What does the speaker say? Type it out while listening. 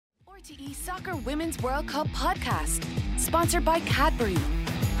RTÉ Soccer Women's World Cup podcast, sponsored by Cadbury.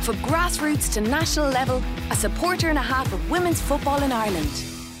 From grassroots to national level, a supporter and a half of women's football in Ireland.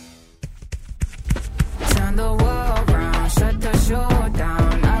 Turn the world round, shut the show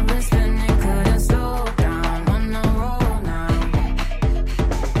down. I've been spinning, couldn't slow down. On the roll now.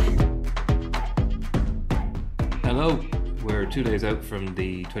 Hello, we're 2 days out from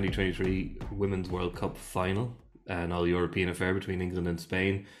the 2023 Women's World Cup final, an all-European affair between England and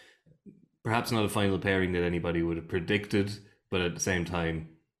Spain. Perhaps not a final pairing that anybody would have predicted, but at the same time,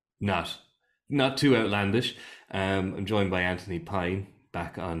 not too outlandish. I'm joined by Anthony Pyne,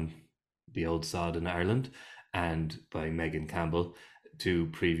 back on the old sod in Ireland, and by Megan Campbell to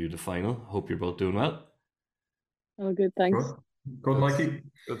preview the final. Hope you're both doing well. Oh, good, thanks. Good, Mikey.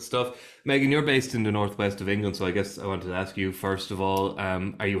 Good stuff. Megan, you're based in the northwest of England, so I guess I wanted to ask you, first of all,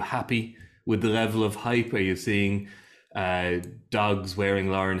 are you happy with the level of hype? Are you seeing dogs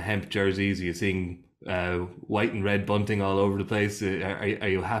wearing Lauren Hemp jerseys? Are you seeing white and red bunting all over the place? Are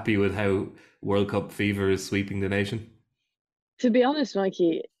you happy with how World Cup fever is sweeping the nation? To be honest,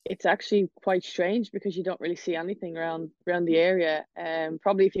 Mikey, it's actually quite strange because you don't really see anything around the area.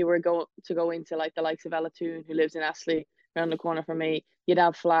 Probably if you were to go into like the likes of Ella Toon, who lives in Astley, around the corner from me, you'd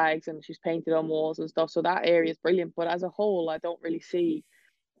have flags and she's painted on walls and stuff. So that area is brilliant. But as a whole, I don't really see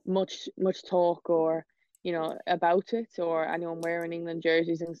much talk or about it, or anyone wearing England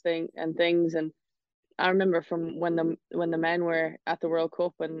jerseys and things. And I remember from when the men were at the World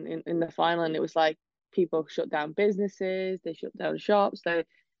Cup and in the final, and it was like people shut down businesses, they shut down shops,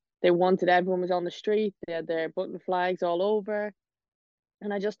 they wanted everyone was on the street, they had their button flags all over,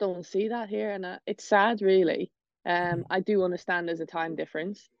 and I just don't see that here, and it's sad, really. I do understand there's a time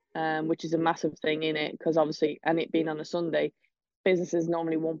difference, which is a massive thing in it, because obviously, and it being on a Sunday, businesses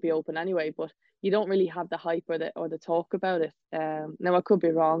normally won't be open anyway, but you don't really have the hype or the talk about it. Now, I could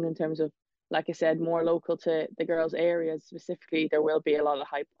be wrong in terms of, like I said, more local to the girls' areas specifically, there will be a lot of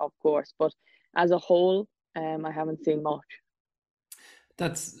hype, of course, but as a whole, I haven't seen much.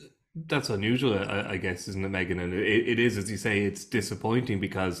 That's unusual, I guess, isn't it, Megan? And it is, as you say, it's disappointing,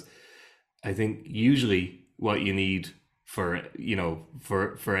 because I think usually what you need for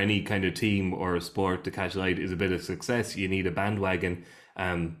any kind of team or a sport to catch light is a bit of success. You need a bandwagon.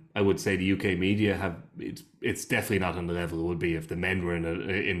 I would say the UK media it's definitely not on the level it would be if the men were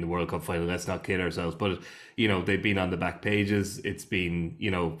in the World Cup final. Let's not kid ourselves, but they've been on the back pages. It's been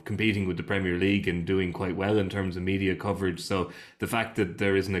competing with the Premier League and doing quite well in terms of media coverage. So the fact that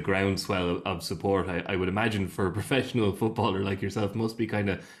there isn't a groundswell of support, I would imagine for a professional footballer like yourself, must be kind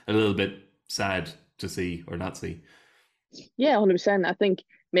of a little bit sad to see or not see. Yeah, 100%. I think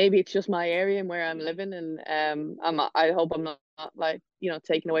maybe it's just my area and where I'm living, and I hope I'm not like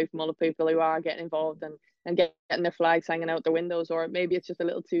taken away from all the people who are getting involved and getting their flags hanging out their windows, or maybe it's just a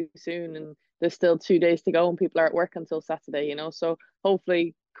little too soon and there's still 2 days to go and people are at work until Saturday. So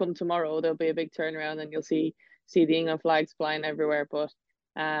hopefully come tomorrow there'll be a big turnaround and you'll see the England flags flying everywhere. But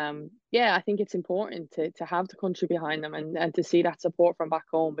yeah, I think it's important to have the country behind them and to see that support from back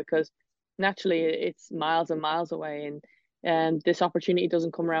home, because naturally it's miles and miles away, and this opportunity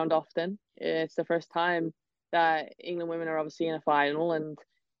doesn't come around often. It's the first time that England women are obviously in a final, and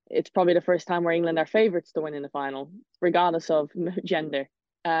it's probably the first time where England are favourites to win in the final, regardless of gender.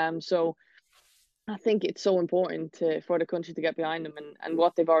 So I think it's so important for the country to get behind them, and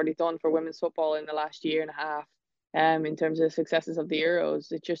what they've already done for women's football in the last year and a half, in terms of the successes of the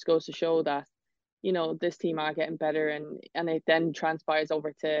Euros. It just goes to show that this team are getting better, and it then transpires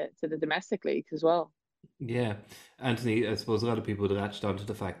over to the domestic leagues as well. Yeah, Anthony, I suppose a lot of people latched onto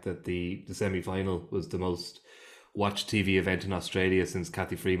the fact that the semi-final was the most watched TV event in Australia since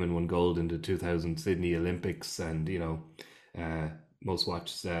Cathy Freeman won gold in the 2000 Sydney Olympics, and most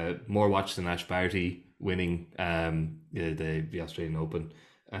watched, more watched than Ash Barty winning the Australian Open.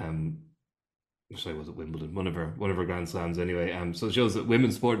 Sorry, was it Wimbledon? One of her Grand Slams anyway. So it shows that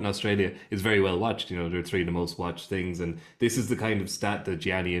women's sport in Australia is very well watched. They're 3 of the most watched things, and this is the kind of stat that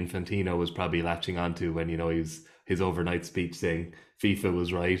Gianni Infantino was probably latching onto when his overnight speech saying FIFA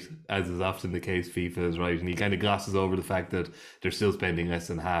was right. As is often the case, FIFA is right, and he kind of glosses over the fact that they're still spending less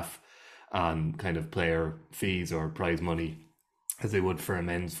than half on kind of player fees or prize money as they would for a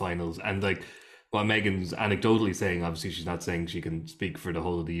men's finals. And like what Megan's anecdotally saying, obviously she's not saying she can speak for the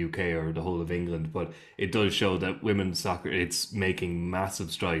whole of the UK or the whole of England, but it does show that women's soccer, it's making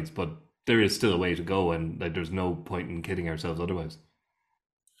massive strides, but there is still a way to go, and there's no point in kidding ourselves otherwise.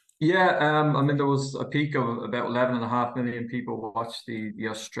 Yeah, there was a peak of about 11.5 million people watched the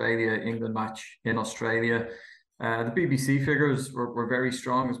Australia-England match in Australia. The BBC figures were very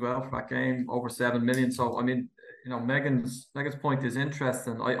strong as well for that game, over 7 million. So, Megan's point is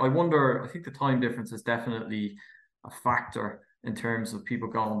interesting. I wonder. I think the time difference is definitely a factor in terms of people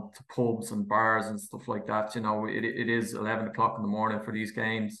going to pubs and bars and stuff like that. It is 11 o'clock in the morning for these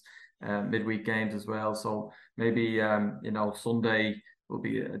games, midweek games as well. So maybe Sunday will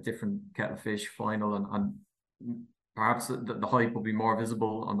be a different kettle of fish final, and perhaps the hype will be more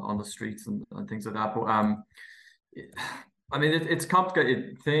visible on the streets and things like that. But I mean, it's a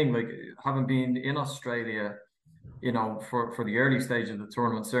complicated thing. Like, having been in Australia, for the early stage of the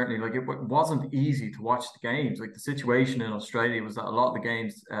tournament, certainly, like, it wasn't easy to watch the games. Like, the situation in Australia was that a lot of the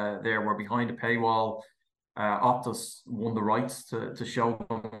games there were behind a paywall. Optus won the rights to show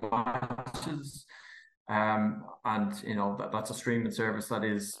matches. And that's a streaming service that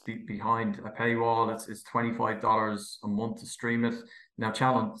is behind a paywall. It's $25 a month to stream it. Now,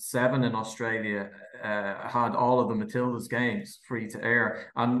 Channel 7 in Australia had all of the Matildas games free to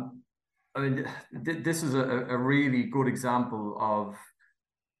air, and I mean, this is a really good example of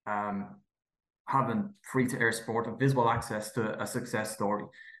having free to air sport and visible access to a success story,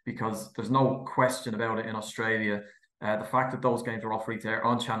 because there's no question about it in Australia. The fact that those games are all free to air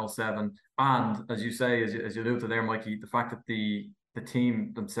on Channel 7, and as you say, as you alluded to there, Mikey, the fact that the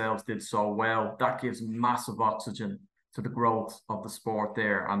team themselves did so well, that gives massive oxygen to the growth of the sport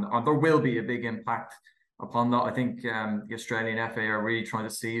there. And there will be a big impact upon that. I think the Australian FA are really trying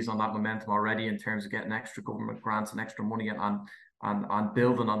to seize on that momentum already in terms of getting extra government grants and extra money and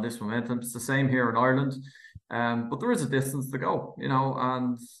building on this momentum. It's the same here in Ireland, but there is a distance to go,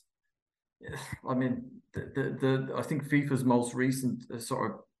 and I mean, I think FIFA's most recent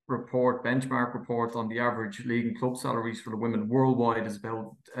sort of benchmark report on the average league and club salaries for the women worldwide is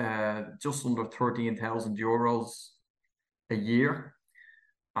about just under €13,000 a year.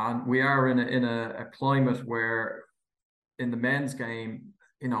 And we are in a climate where, in the men's game,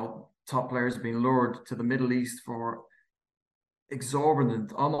 top players are being lured to the Middle East for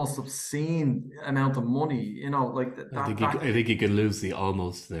exorbitant, almost obscene amount of money. I think you can lose the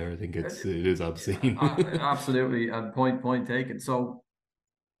almost there. I think it is obscene. Absolutely, and point taken. So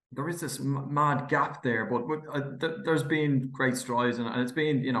there is this mad gap there, but there's been great strides, and it's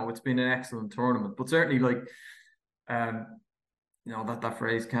been an excellent tournament. But certainly, like, that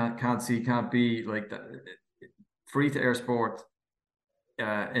phrase, can't see, can't be, like, that free to air sport in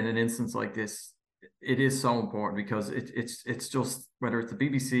an instance like this, it is so important, because it's just, whether it's the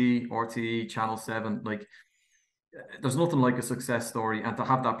BBC, RTÉ, Channel 7, like, there's nothing like a success story, and to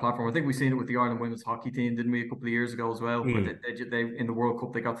have that platform. I think we've seen it with the Ireland women's hockey team, didn't we, a couple of years ago as well, where they in the World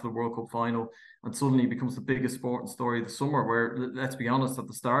Cup, they got to the World Cup final, and suddenly it becomes the biggest sporting story of the summer, where, let's be honest, at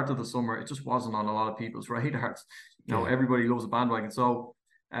the start of the summer, it just wasn't on a lot of people's radars. Everybody loves a bandwagon. So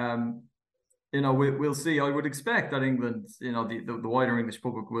we'll see. I would expect that England, the wider English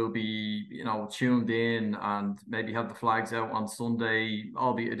public will be, tuned in and maybe have the flags out on Sunday,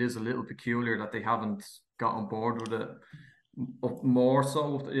 albeit it is a little peculiar that they haven't got on board with it more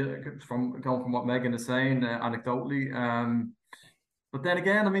so, from what Megan is saying, anecdotally. But then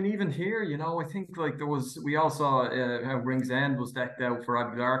again, I mean, even here, I think, like, we all saw how Ringsend was decked out for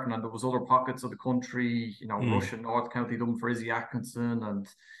Abby Larkin, and there was other pockets of the country, Russia, North County Dublin for Izzy Atkinson,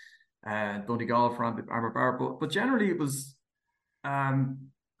 and Donegal for Amber Barr. But generally it was a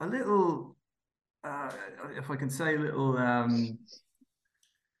little, if I can say, a little,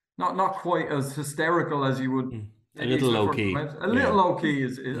 not quite as hysterical as you would. A little low key. A little low key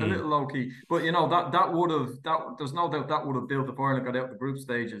is a little low key. But that would have, there's no doubt that would have built if Ireland got out the group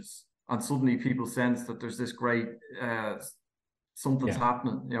stages, and suddenly people sense that there's this great something's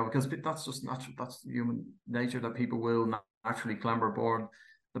happening. Because that's just natural. That's human nature, that people will naturally clamber aboard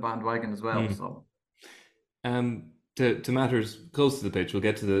the bandwagon as well. So to matters close to the pitch, we'll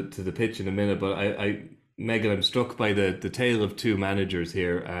get to the pitch in a minute, but Megan, I'm struck by the tale of two managers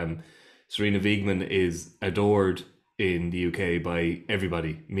here. Serena Wiegman is adored in the UK by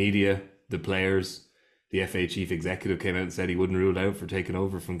everybody, media, the players. The FA chief executive came out and said he wouldn't rule out for taking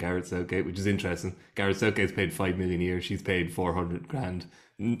over from Gareth Southgate, which is interesting. Gareth Southgate's paid $5 million a year. She's paid $400,000.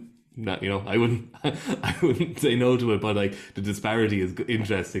 I wouldn't say no to it, but, like, the disparity is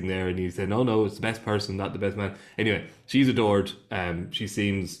interesting there. And you say, no, it's the best person, not the best man. Anyway, she's adored. She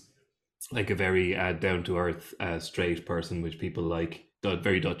seems like a very down to earth, straight person, which people like.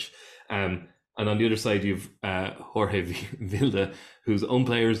 Very Dutch. And on the other side, you've Jorge Vilda, whose own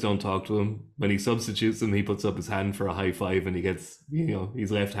players don't talk to him. When he substitutes them, he puts up his hand for a high five, and he gets,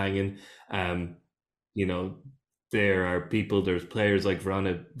 he's left hanging. There are people, there's players like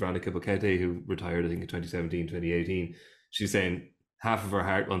Veronica Boquete, who retired, I think, in 2017, 2018. She's saying half of her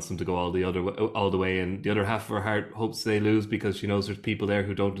heart wants them to go all the way, and the other half of her heart hopes they lose, because she knows there's people there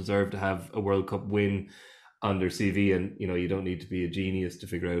who don't deserve to have a World Cup win. on their CV, and you don't need to be a genius to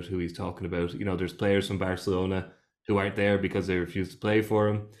figure out who he's talking about. There's players from Barcelona who aren't there because they refuse to play for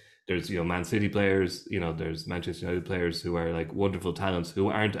him. There's Man City players, there's Manchester United players who are like wonderful talents who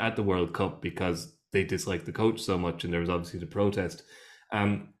aren't at the World Cup because they dislike the coach so much, and there was obviously the protest.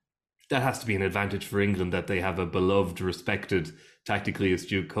 That has to be an advantage for England, that they have a beloved, respected, tactically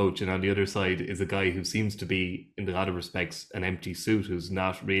astute coach, and on the other side is a guy who seems to be, in a lot of respects, an empty suit, who's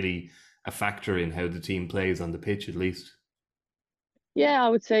not really a factor in how the team plays on the pitch, at least. Yeah, I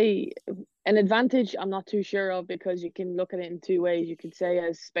would say an advantage I'm not too sure of, because you can look at it in two ways. You could say,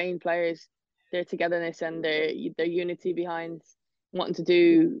 as Spain players, their togetherness and their unity behind wanting to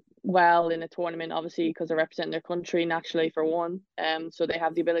do well in a tournament, obviously because they're representing their country naturally, for one, so they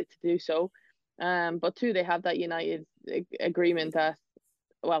have the ability to do so, but two, they have that united agreement that,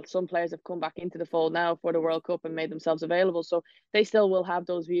 well, some players have come back into the fold now for the World Cup and made themselves available, so they still will have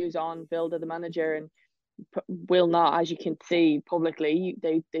those views on Vilda, the manager, and will not, as you can see publicly,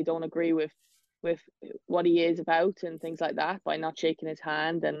 they don't agree with what he is about and things like that, by not shaking his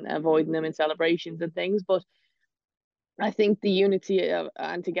hand and avoiding him in celebrations and things. But I think the unity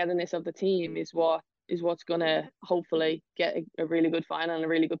and togetherness of the team is what's going to hopefully get a really good final and a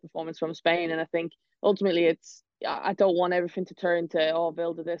really good performance from Spain. And I think ultimately I don't want everything to turn to, oh,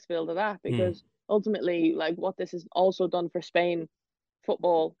 Vilda this, Vilda that, because ultimately, like, what this has also done for Spain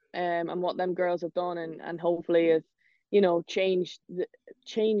football, and what them girls have done, and hopefully has changed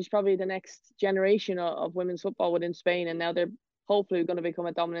probably the next generation of women's football within Spain, and now they're hopefully going to become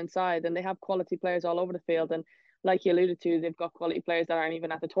a dominant side, and they have quality players all over the field, and like you alluded to, they've got quality players that aren't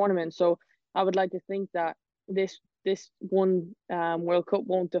even at the tournament. So I would like to think that this one World Cup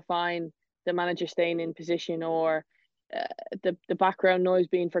won't define the manager staying in position, or the background noise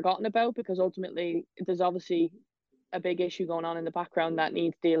being forgotten about, because ultimately there's obviously a big issue going on in the background that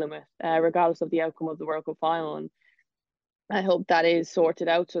needs dealing with, regardless of the outcome of the World Cup final. And I hope that is sorted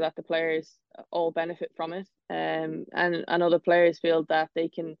out so that the players all benefit from it. And other players feel that they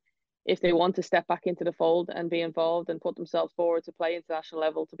can, if they want to step back into the fold and be involved and put themselves forward to play international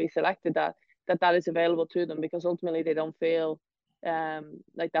level, to be selected, that is available to them, because ultimately they don't feel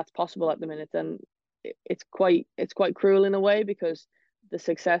like that's possible at the minute. And it's quite cruel in a way, because the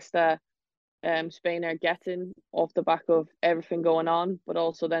success that Spain are getting off the back of everything going on, but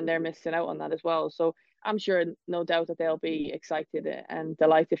also then they're missing out on that as well. So I'm sure, no doubt, that they'll be excited and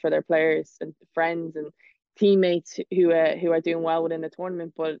delighted for their players and friends and teammates who are doing well within the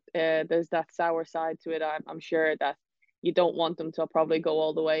tournament. But there's that sour side to it. I'm sure that you don't want them to probably go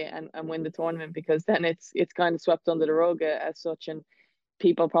all the way and win the tournament, because then it's kind of swept under the rug as such, and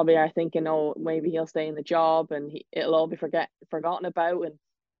people probably are thinking, oh, maybe he'll stay in the job and it'll all be forgotten about, and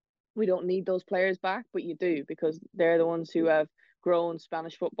we don't need those players back. But you do, because they're the ones who have grown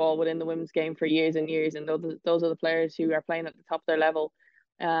Spanish football within the women's game for years and years, and those are the players who are playing at the top of their level,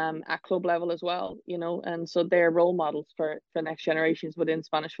 at club level as well, and so they're role models for next generations within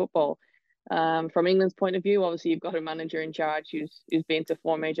Spanish football. From England's point of view, obviously you've got a manager in charge who's been to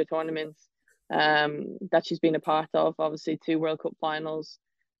 4 major tournaments, that she's been a part of, obviously 2 World Cup finals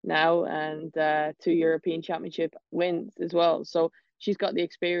now, and 2 European Championship wins as well. So she's got the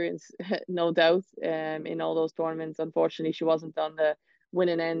experience, no doubt, in all those tournaments. Unfortunately, she wasn't on the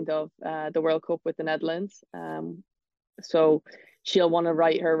winning end of the World Cup with the Netherlands. So she'll want to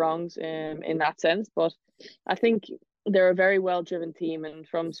right her wrongs in that sense. But I think they're a very well-driven team. And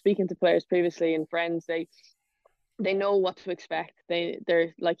from speaking to players previously and friends, they know what to expect.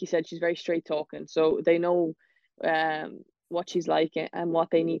 They're, like you said, she's very straight talking. So they know what she's like and what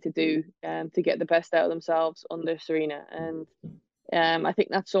they need to do to get the best out of themselves under Serena. And I think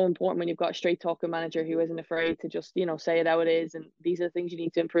that's so important when you've got a straight talking manager who isn't afraid to just, say it how it is. And these are the things you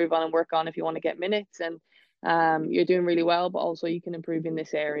need to improve on and work on if you want to get minutes. And you're doing really well, but also you can improve in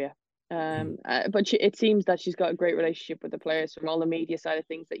this area. But it seems that she's got a great relationship with the players, from all the media side of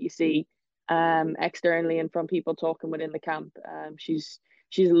things that you see externally and from people talking within the camp. She's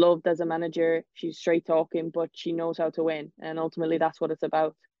loved as a manager. She's straight talking, but she knows how to win. And ultimately that's what it's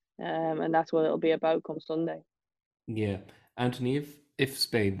about. And that's what it'll be about come Sunday. Yeah. Anthony, if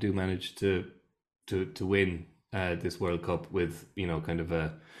Spain do manage to win this World Cup with kind of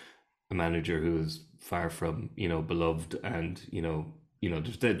a manager who is far from beloved, and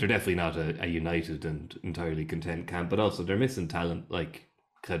they're definitely not a united and entirely content camp, but also they're missing talent like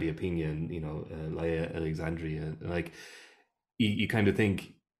Claudia Pyne and Laia Alexandria. Like you kind of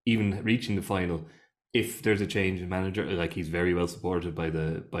think, even reaching the final, if there's a change in manager, like, he's very well supported by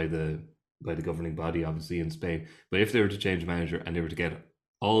the governing body, obviously, in Spain. But if they were to change manager and they were to get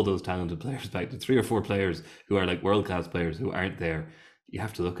all those talented players back, the 3 or 4 players who are like world-class players who aren't there, you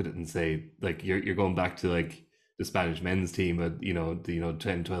have to look at it and say, like, you're going back to like the Spanish men's team at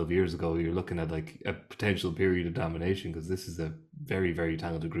 10, 12 years ago. You're looking at like a potential period of domination, because this is a very, very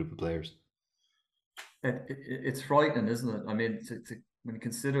talented group of players. It's frightening, isn't it? I mean, when you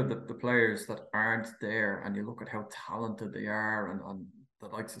consider the players that aren't there, and you look at how talented they are, and the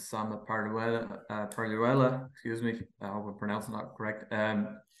likes of Sam Paruela, excuse me, I hope I'm pronouncing that correct.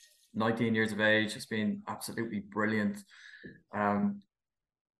 19 years of age, has been absolutely brilliant.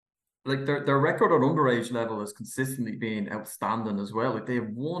 Like their record on underage level has consistently been outstanding as well. Like, they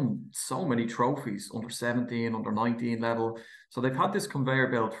have won so many trophies under 17, under 19 level. So they've had this conveyor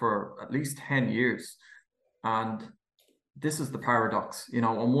belt for at least 10 years. And this is the paradox,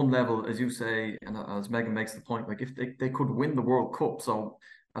 on one level, as you say, and as Megan makes the point, like if they could win the World Cup. So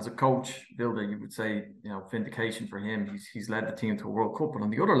as a coach, Vilda, you would say, vindication for him. He's led the team to a World Cup. But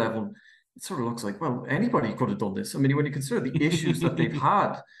on the other level, it sort of looks like, well, anybody could have done this. I mean, when you consider the issues that they've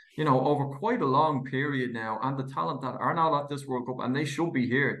had, over quite a long period now, and the talent that are now at this World Cup, and they should be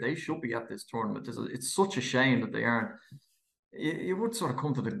here. They should be at this tournament. It's such a shame that they aren't. You would sort of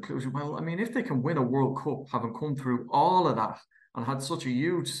come to the conclusion, well, I mean, if they can win a World Cup, having come through all of that and had such a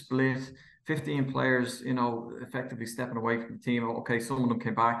huge split, 15 players, effectively stepping away from the team. Okay, some of them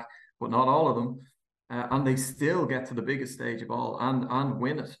came back, but not all of them. And they still get to the biggest stage of all and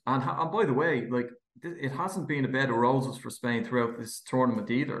win it. And by the way, like, it hasn't been a bed of roses for Spain throughout this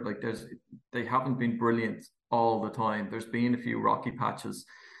tournament either. Like, they haven't been brilliant all the time. There's been a few rocky patches.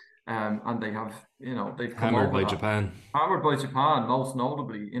 And they have, they've come hammered by Japan. Hammered by Japan, most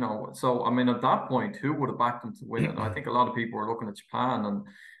notably, So, I mean, at that point, who would have backed them to win it? I think a lot of people were looking at Japan, and,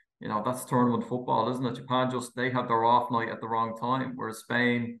 that's tournament football, isn't it? Japan they had their off night at the wrong time, whereas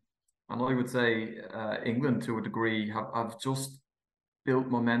Spain, and I would say England to a degree, have just built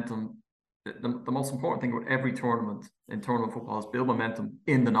momentum. The most important thing with every tournament in tournament football is build momentum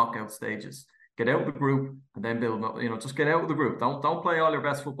in the knockout stages. Get out of the group and then build, just get out of the group. Don't play all your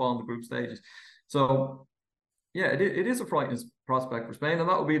best football in the group stages. So, yeah, it is a frightening prospect for Spain, and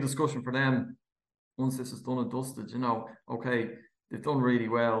that will be a discussion for them once this is done and dusted. Okay, they've done really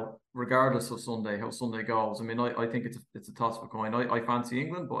well, regardless of Sunday, how Sunday goes. I mean, I think it's a toss of a coin. I fancy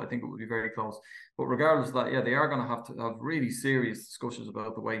England, but I think it will be very close. But regardless of that, yeah, they are going to have really serious discussions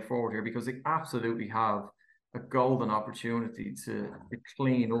about the way forward here, because they absolutely have a golden opportunity to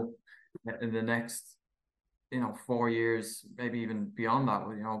clean up in the next 4 years, maybe even beyond that,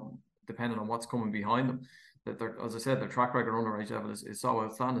 depending on what's coming behind them. That as I said, their track record underage level is so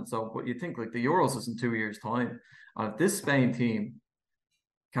outstanding. So, but you think, like, the Euros is in 2 years' time, and if this Spain team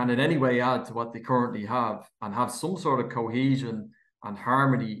can in any way add to what they currently have and have some sort of cohesion and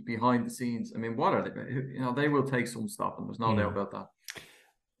harmony behind the scenes, I mean, what are they? They will take some stopping. There's no doubt about that.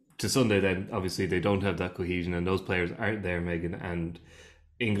 To Sunday, then, obviously they don't have that cohesion, and those players aren't there, Megan, and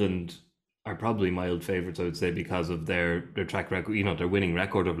England are probably mild favourites, I would say, because of their track record, their winning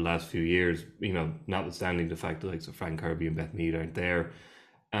record over the last few years, notwithstanding the fact that likes of Frank Kirby and Beth Mead aren't there.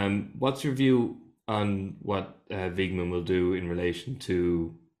 What's your view on what Wiegman will do in relation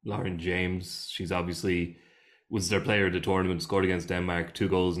to Lauren James? She's obviously was their player of the tournament, scored against Denmark, 2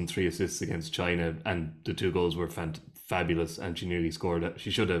 goals and 3 assists against China, and the 2 goals were fabulous, and she nearly scored.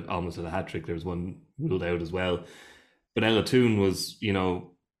 She should have almost had a hat-trick. There was one ruled out as well. But Ella Toone was,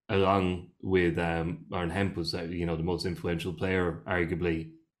 along with Lauren Hemp, was the most influential player,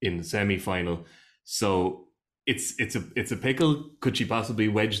 arguably, in the semi-final. So it's a pickle. Could she possibly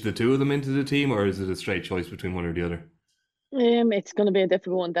wedge the two of them into the team, or is it a straight choice between one or the other? It's going to be a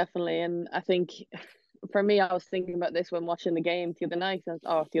difficult one, definitely. And I think for me, I was thinking about this when watching the game the other night,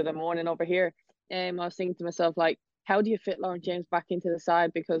 or the other morning over here. I was thinking to myself, like, how do you fit Lauren James back into the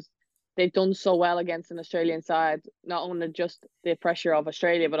side? Because they've done so well against an Australian side, not only just the pressure of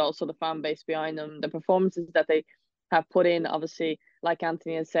Australia, but also the fan base behind them, the performances that they have put in. Obviously, like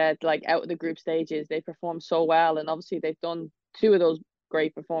Anthony has said, like, out of the group stages, they perform so well. And obviously they've done 2 of those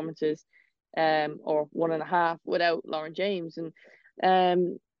great performances, or 1.5 without Lauren James.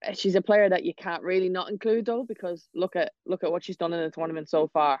 And she's a player that you can't really not include, though, because look at what she's done in the tournament so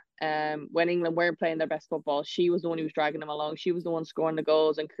far. When England weren't playing their best football, she was the one who was dragging them along. She was the one scoring the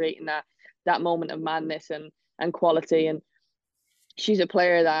goals and creating that moment of madness and quality. And she's a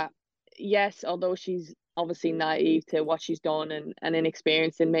player that, yes, although she's obviously naive to what she's done and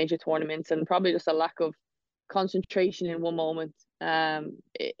inexperienced in major tournaments, and probably just a lack of concentration in one moment,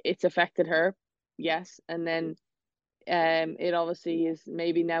 it's affected her, yes. And then it obviously is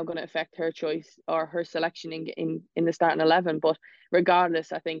maybe now going to affect her choice or her selection in the starting 11. But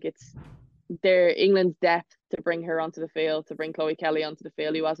regardless, I think it's England's depth to bring her onto the field, to bring Chloe Kelly onto the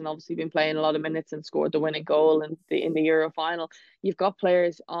field, who hasn't obviously been playing a lot of minutes and scored the winning goal in the Euro final. You've got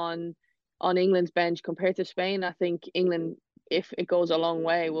players on England's bench compared to Spain. I think England, if it goes a long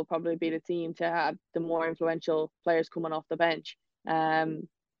way, will probably be the team to have the more influential players coming off the bench.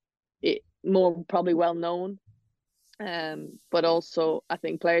 It more probably well known, but also I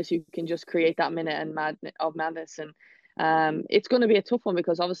think players who can just create that minute and madness. And it's going to be a tough one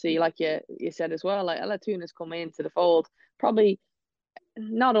because obviously, like you said as well, like Ella Toone has come into the fold, probably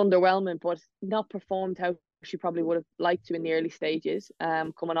not underwhelming, but not performed how she probably would have liked to in the early stages,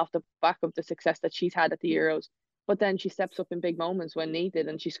 coming off the back of the success that she's had at the Euros. But then she steps up in big moments when needed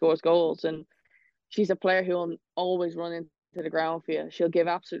and she scores goals. And she's a player who will always run into the ground for you. She'll give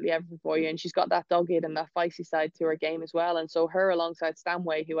absolutely everything for you. And she's got that dogged and that feisty side to her game as well. And so her alongside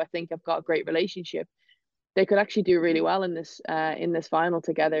Stanway, who I think have got a great relationship, they could actually do really well in this final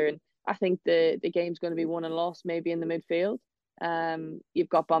together. And I think the game's going to be won and lost maybe in the midfield. You've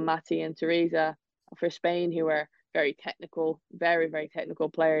got Bonmati and Teresa for Spain, who are very technical, very, very technical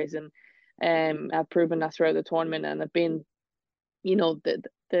players, and have proven that throughout the tournament and have been, you know,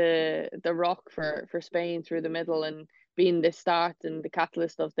 the rock for Spain through the middle and being the start and the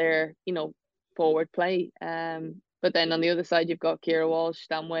catalyst of their, you know, forward play. But then on the other side, you've got Kira Walsh,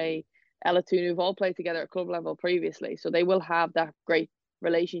 Stanway, Ella Toone, who've all played together at club level previously, so they will have that great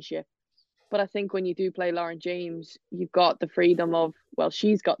relationship. But I think when you do play Lauren James, you've got the freedom of, well,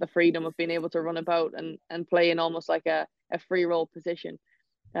 she's got the freedom of being able to run about and play in almost like a free role position.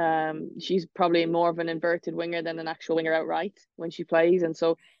 She's probably more of an inverted winger than an actual winger outright when she plays, and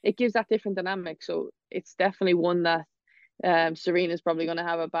so it gives that different dynamic. So it's definitely one that Serena's probably going to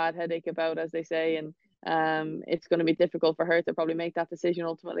have a bad headache about, as they say, and it's going to be difficult for her to probably make that decision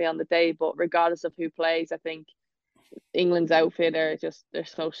ultimately on the day. But regardless of who plays, I think England's outfit they're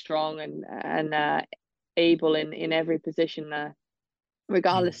so strong and able in every position.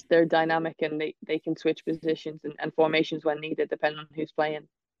 Regardless, they're dynamic and they can switch positions and formations when needed, depending on who's playing.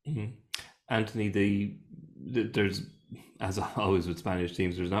 Mm-hmm. Anthony, there's, as always with Spanish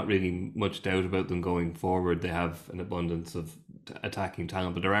teams, there's not really much doubt about them going forward. They have an abundance of attacking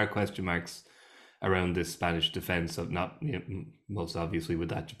talent, but there are question marks around this Spanish defence, of not, you know, most obviously with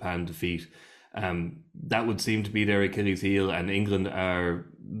that Japan defeat. That would seem to be their Achilles heel, and England are,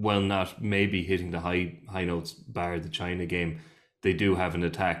 well, not maybe hitting the high notes bar the China game. They do have an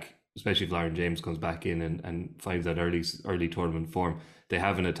attack, especially if Lauren James comes back in and finds that early tournament form. They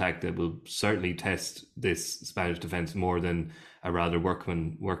have an attack that will certainly test this Spanish defence more than a rather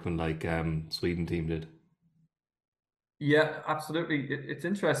workman-like Sweden team did. Yeah, absolutely. It's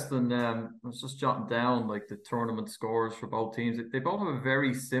interesting. I was just jotting down like the tournament scores for both teams. They both have a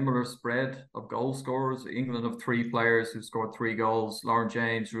very similar spread of goal scorers. England have 3 players who scored 3 goals: Lauren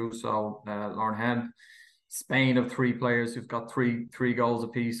James, Russo, Lauren Hemp. Spain have 3 players who've got three goals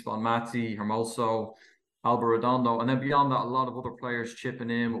apiece: Bonmati, Hermoso, Alba Redondo, and then beyond that, a lot of other players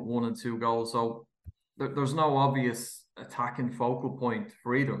chipping in with 1 and 2 goals. So there's no obvious attacking focal point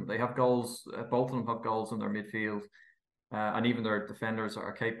for either of them. They have goals. Both of them have goals in their midfield. And even their defenders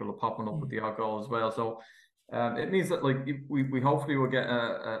are capable of popping up with the odd goal as well. So it means that, like, we hopefully will get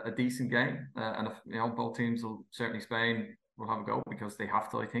a decent game, and if, you know, both teams will, certainly Spain will have a go because they have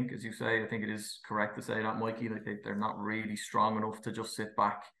to. I think, as you say, I think it is correct to say that, Mikey. Like they're not really strong enough to just sit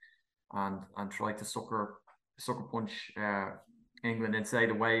back and try to sucker punch England in, say,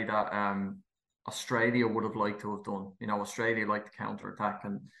 the way that Australia would have liked to have done. You know, Australia liked to counter attack,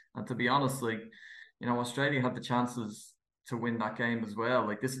 and to be honest, like, you know, Australia had the chances to win that game as well.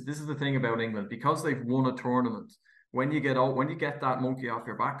 Like this is the thing about England, because they've won a tournament. When you get that monkey off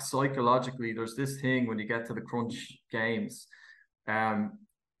your back, psychologically, there's this thing when you get to the crunch games.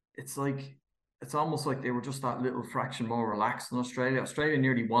 It's almost like they were just that little fraction more relaxed than Australia. Australia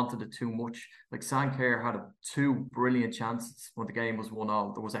nearly wanted it too much. Like Sankerr had 2 brilliant chances when the game was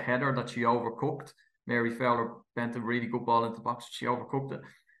 1-0. There was a header that she overcooked. Mary Fowler bent a really good ball into the box. She overcooked it.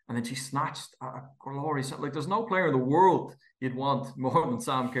 And then she snatched a glorious, like, there's no player in the world you'd want more than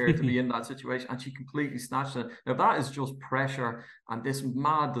Sam Kerr to be in that situation, and she completely snatched it. Now that is just pressure and this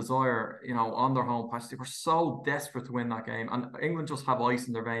mad desire, you know, on their home patch. They were so desperate to win that game, and England just have ice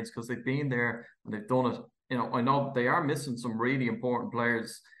in their veins because they've been there and they've done it. You know, I know they are missing some really important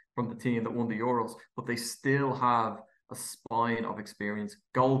players from the team that won the Euros, but they still have a spine of experience: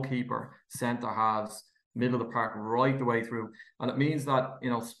 goalkeeper, centre halves, middle of the park, right the way through. And it means that, you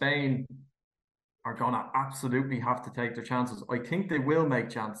know, Spain are going to absolutely have to take their chances. I think they will make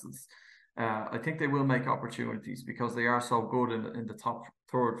chances. I think they will make opportunities because they are so good in the top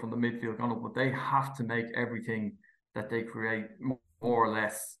third from the midfield on up. But they have to make everything that they create more or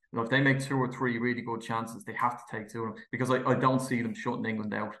less if they make 2 or 3 really good chances, they have to take 2 of them, because I don't see them shutting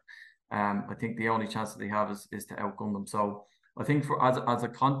England out. I think the only chance that they have is to outgun them. So I think for as a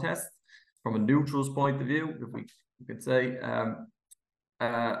contest, from a neutral's point of view, if we could say,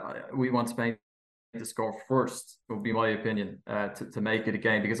 we want Spain to score first, would be my opinion, to make it a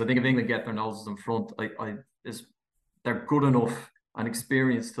game. Because I think if England get their noses in front, they're good enough and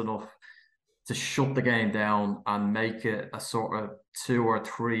experienced enough to shut the game down and make it a sort of 2 or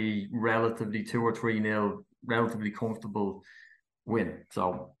 3 nil, relatively comfortable win.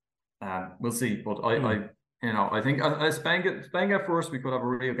 So we'll see. But I think as Spain get first, we could have a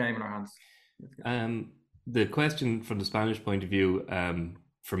real game in our hands. The question from the Spanish point of view,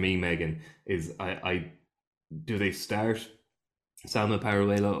 for me, Megan, is do they start Salma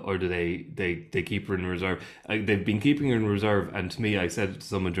Parahuelo, or do they keep her in reserve? They've been keeping her in reserve, and to me, I said to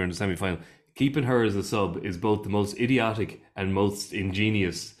someone during the semi-final, keeping her as a sub is both the most idiotic and most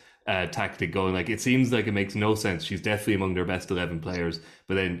ingenious tactic going. Like, it seems like it makes no sense. She's definitely among their best 11 players,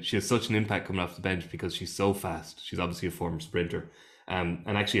 but then she has such an impact coming off the bench because she's so fast. She's obviously a former sprinter. And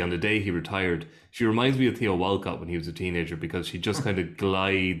actually, on the day he retired, she reminds me of Theo Walcott when he was a teenager, because she just kind of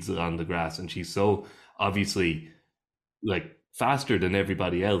glides on the grass, and she's so obviously like faster than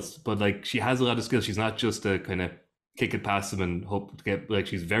everybody else. But like, she has a lot of skill. She's not just a kind of kick it past them and hope to get, like,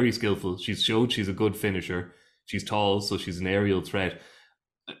 she's very skillful. She's showed she's a good finisher. She's tall, so she's an aerial threat.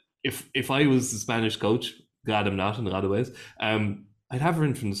 If I was the Spanish coach, glad I'm not in a lot of ways, I'd have her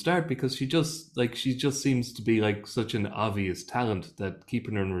in from the start, because she just seems to be like such an obvious talent that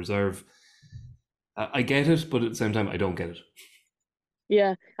keeping her in reserve, I get it, but at the same time, I don't get it.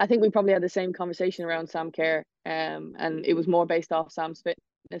 Yeah, I think we probably had the same conversation around Sam Kerr, and it was more based off Sam's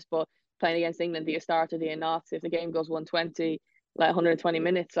fitness. But playing against England, do you start or do you not? If the game goes 120, like 120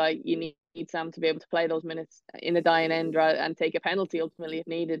 minutes, like, you need Sam to be able to play those minutes in the dying end, and take a penalty ultimately if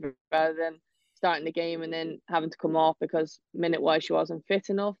needed, rather than starting the game and then having to come off because minute-wise she wasn't fit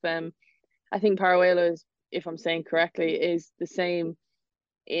enough. I think Parahuelo is, if I'm saying correctly, is the same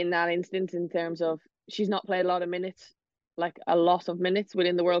in that instance, in terms of she's not played a lot of minutes, like a lot of minutes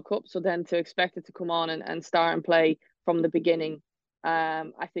within the World Cup. So then to expect it to come on and start and play from the beginning,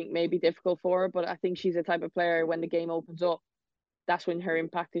 I think may be difficult for her. But I think she's a type of player, when the game opens up, that's when her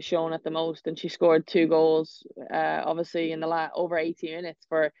impact is shown at the most. And she scored 2 goals, obviously in the over 80 minutes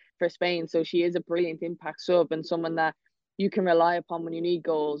for Spain. So she is a brilliant impact sub, and someone that you can rely upon when you need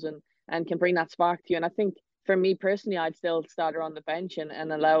goals, and can bring that spark to you. And I think for me personally, I'd still start her on the bench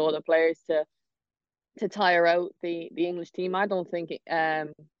and allow other players to tire out the English team. I don't think I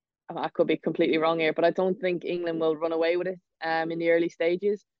could be completely wrong here, but I don't think England will run away with it in the early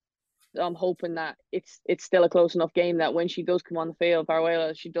stages. I'm hoping that it's still a close enough game that when she does come on the field,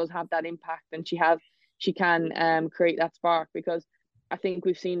 Parahuelo, she does have that impact, and she can create that spark. Because I think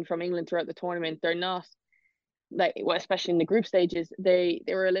we've seen from England throughout the tournament, they're not like, well, especially in the group stages, they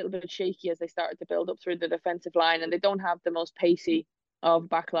were a little bit shaky as they started to build up through the defensive line, and they don't have the most pacey of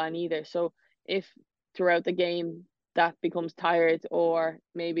back line either. So if throughout the game that becomes tired, or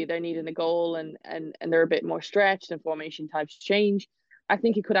maybe they're needing a goal and they're a bit more stretched and formation types change, I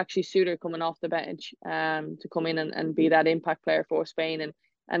think it could actually suit her coming off the bench to come in and be that impact player for Spain,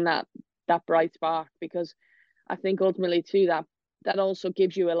 and that bright spark. Because I think ultimately too, that also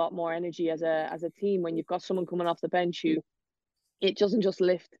gives you a lot more energy as a team when you've got someone coming off the bench who, it doesn't just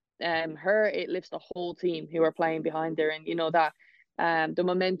lift her, it lifts the whole team who are playing behind her. And you know that the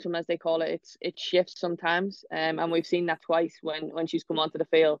momentum, as they call it, it shifts sometimes, and we've seen that twice when she's come onto the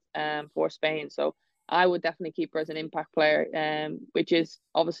field for Spain. So I would definitely keep her as an impact player, which is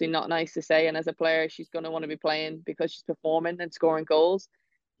obviously not nice to say. And as a player, she's going to want to be playing because she's performing and scoring goals.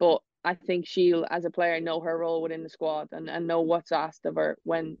 But I think she'll, as a player, know her role within the squad and know what's asked of her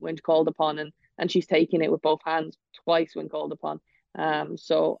when called upon. And she's taking it with both hands twice when called upon.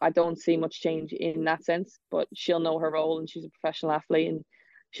 So I don't see much change in that sense, but she'll know her role, and she's a professional athlete, and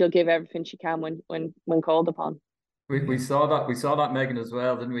she'll give everything she can when called upon. We saw that, Megan, as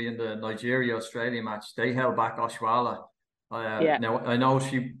well, didn't we, in the Nigeria-Australia match? They held back Oshuala. Yeah. Now, I know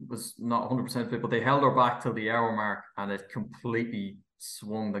she was not 100% fit, but they held her back till the hour mark, and it completely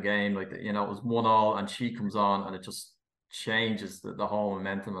swung the game. Like, it was 1-1, and she comes on, and it just changes the whole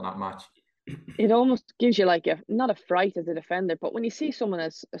momentum of that match. It almost gives you like not a fright as a defender, but when you see someone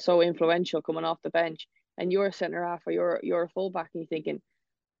that's so influential coming off the bench, and you're a centre half or you're a fullback, and you're thinking,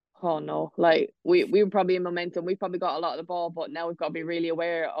 oh no, like we were probably in momentum. We probably got a lot of the ball, but now we've got to be really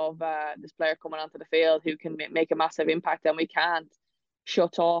aware of this player coming onto the field who can make a massive impact, and we can't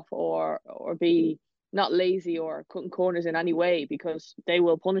shut off or be not lazy or cutting corners in any way, because they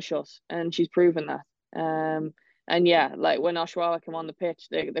will punish us, and she's proven that. yeah, like when Oshawa came on the pitch,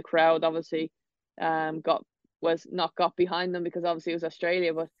 the crowd obviously got behind them because obviously it was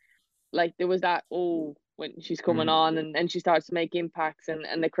Australia, but like there was that when she's coming on and she starts to make impacts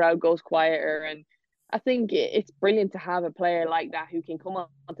and the crowd goes quieter. And I think it's brilliant to have a player like that who can come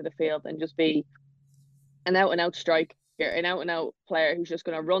onto the field and just be an out and out striker, an out and out player who's just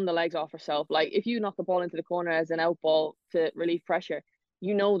going to run the legs off herself. Like if you knock a ball into the corner as an out ball to relieve pressure,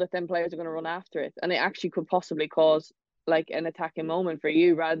 you know that then players are going to run after it, and it actually could possibly cause like an attacking moment for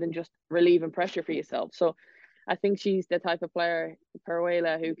you rather than just relieving pressure for yourself. So I think she's the type of player,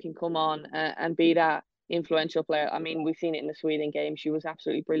 Peruela, who can come on and be that influential player. I mean, we've seen it in the Sweden game. She was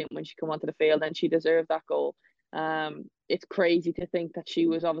absolutely brilliant when she came onto the field, and she deserved that goal. It's crazy to think that she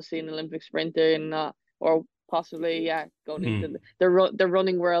was obviously an Olympic sprinter and or possibly going into the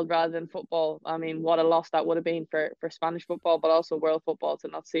running world rather than football. I mean, what a loss that would have been for Spanish football, but also world football, to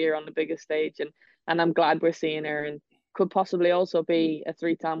not see her on the biggest stage. And I'm glad we're seeing her, and could possibly also be a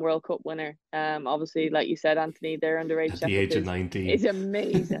 3-time World Cup winner. Obviously, like you said, Anthony, their underage at the age of 19 is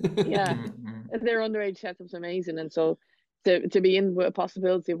amazing. Yeah, their underage setup's amazing, and so to be in with a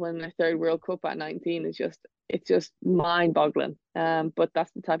possibility of winning their third World Cup at 19 is just mind-boggling. But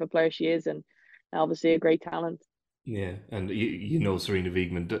that's the type of player she is, and obviously a great talent. Yeah, and you know Serena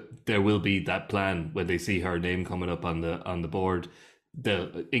Wiegman, there will be that plan when they see her name coming up on the board.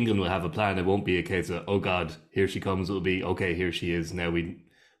 England will have a plan. It won't be a case of, oh God, here she comes. It'll be, okay, here she is. Now we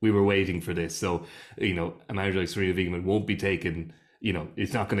were waiting for this. So, you know, a manager like Serena Wiegman won't be taken, you know,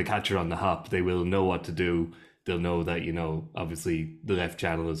 it's not going to catch her on the hop. They will know what to do. They'll know that, you know, obviously the left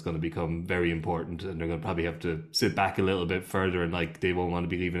channel is going to become very important, and they're going to probably have to sit back a little bit further, and like they won't want to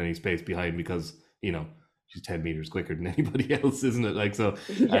be leaving any space behind because, you know, she's 10 meters quicker than anybody else, isn't it? Like, so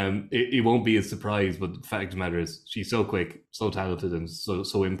it won't be a surprise, but the fact of the matter is she's so quick, so talented, and so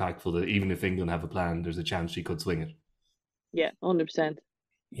impactful that even if England have a plan, there's a chance she could swing it. Yeah, 100%.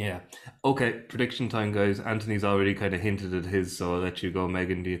 Yeah. Okay, prediction time, guys. Anthony's already kind of hinted at his, so I'll let you go,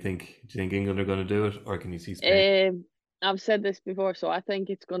 Megan. Do you think England are going to do it, or can you see Spain? I've said this before, so I think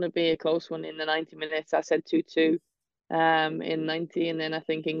it's going to be a close one in the 90 minutes. I said 2-2 in 90, and then I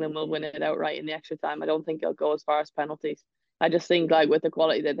think England will win it outright in the extra time. I don't think it'll go as far as penalties. I just think, like, with the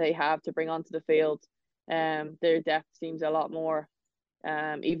quality that they have to bring onto the field, their depth seems a lot more.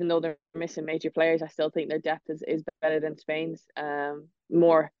 Even though they're missing major players, I still think their depth is better than Spain's.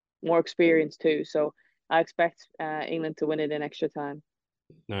 More experience too. So I expect England to win it in extra time.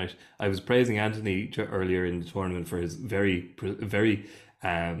 Right. I was praising Anthony earlier in the tournament for his very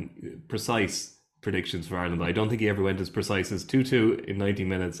precise predictions for Ireland, but I don't think he ever went as precise as 2-2 in 90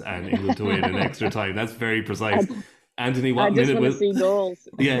 minutes and England to win in extra time. That's very precise. Anthony, what minute will see goals?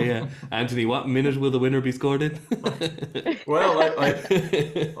 Yeah. Anthony, what minute will the winner be scored in? Well, I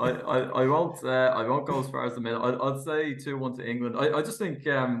won't go as far as the minute. I'd say 2-1 to England. I just think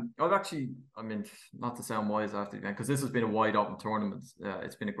I mean, not to sound wise after the event, because this has been a wide open tournament.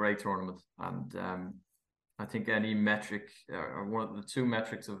 It's been a great tournament, and I think any metric or one of the two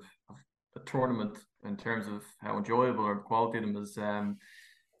metrics of a tournament in terms of how enjoyable or the quality of them is.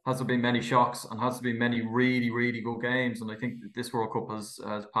 Has there been many shocks, and has there been many really, really good games? And I think this World Cup has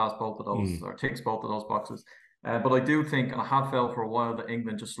passed both of those, or ticks both of those boxes. But I do think, and I have felt for a while, that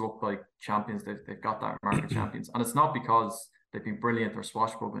England just look like champions. They've got that mark of champions. And it's not because they've been brilliant or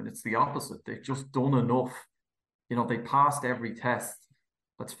swashbuckling. It's the opposite. They've just done enough. You know, they passed every test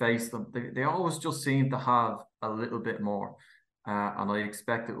that's faced them. They always just seem to have a little bit more. And I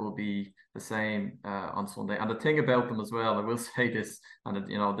expect it will be the same on Sunday. And the thing about them as well, I will say this, and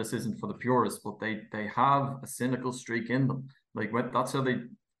you know, this isn't for the purists, but they have a cynical streak in them. Like that's how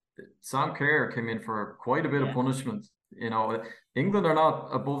Sam Kerr came in for quite a bit of punishment. You know, England are not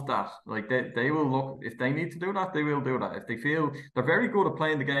above that. Like they will look, if they need to do that, they will do that. If they feel, they're very good at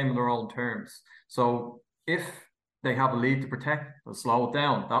playing the game on their own terms. So if they have a lead to protect, they'll slow it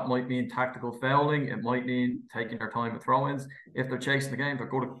down. That might mean tactical fouling. It might mean taking their time with throw-ins. If they're chasing the game, they're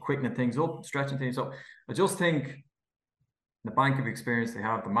good at quickening things up, stretching things up. I just think the bank of experience they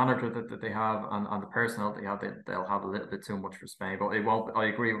have, the manager that they have, and the personnel they have, they'll have a little bit too much for Spain. But it won't. I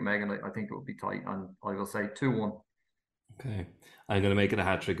agree with Megan. I think it will be tight, and I will say 2-1. Okay, I'm going to make it a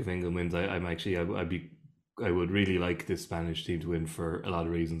hat trick if England wins. I would really like this Spanish team to win for a lot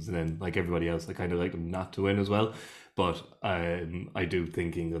of reasons, and then like everybody else, I kind of like them not to win as well. But I do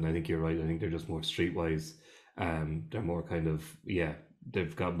think England. I think you're right. I think they're just more streetwise. They're more kind of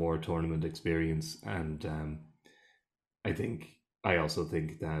they've got more tournament experience, and I also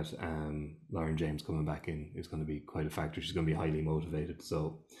think that Lauren James coming back in is going to be quite a factor. She's going to be highly motivated.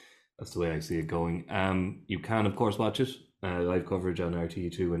 So that's the way I see it going. You can of course watch it live coverage on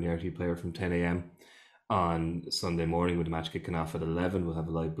RTÉ2 and the RTÉ Player from 10 a.m. on Sunday morning with the match kicking off at 11. We'll have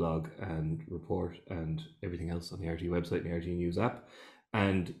a live blog and report and everything else on the RTÉ website and the RTÉ News app.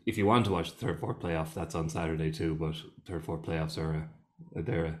 And if you want to watch the 3rd, 4th playoff, that's on Saturday too. But 3rd, 4th playoffs are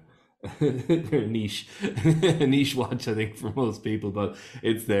they're a niche watch, I think, for most people. But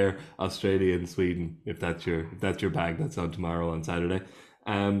it's there, Australia and Sweden. If that's your bag, that's on tomorrow on Saturday.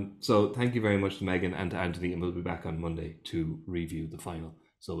 So thank you very much to Megan and to Anthony, and we'll be back on Monday to review the final.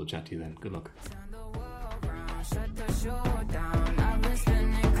 So we'll chat to you then. Good luck.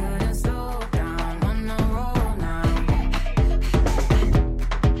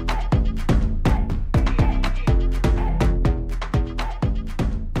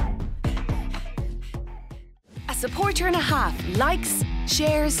 A supporter and a half likes,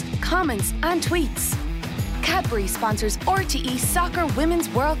 shares, comments and tweets. Cadbury sponsors RTE Soccer Women's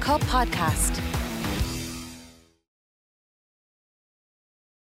World Cup podcast.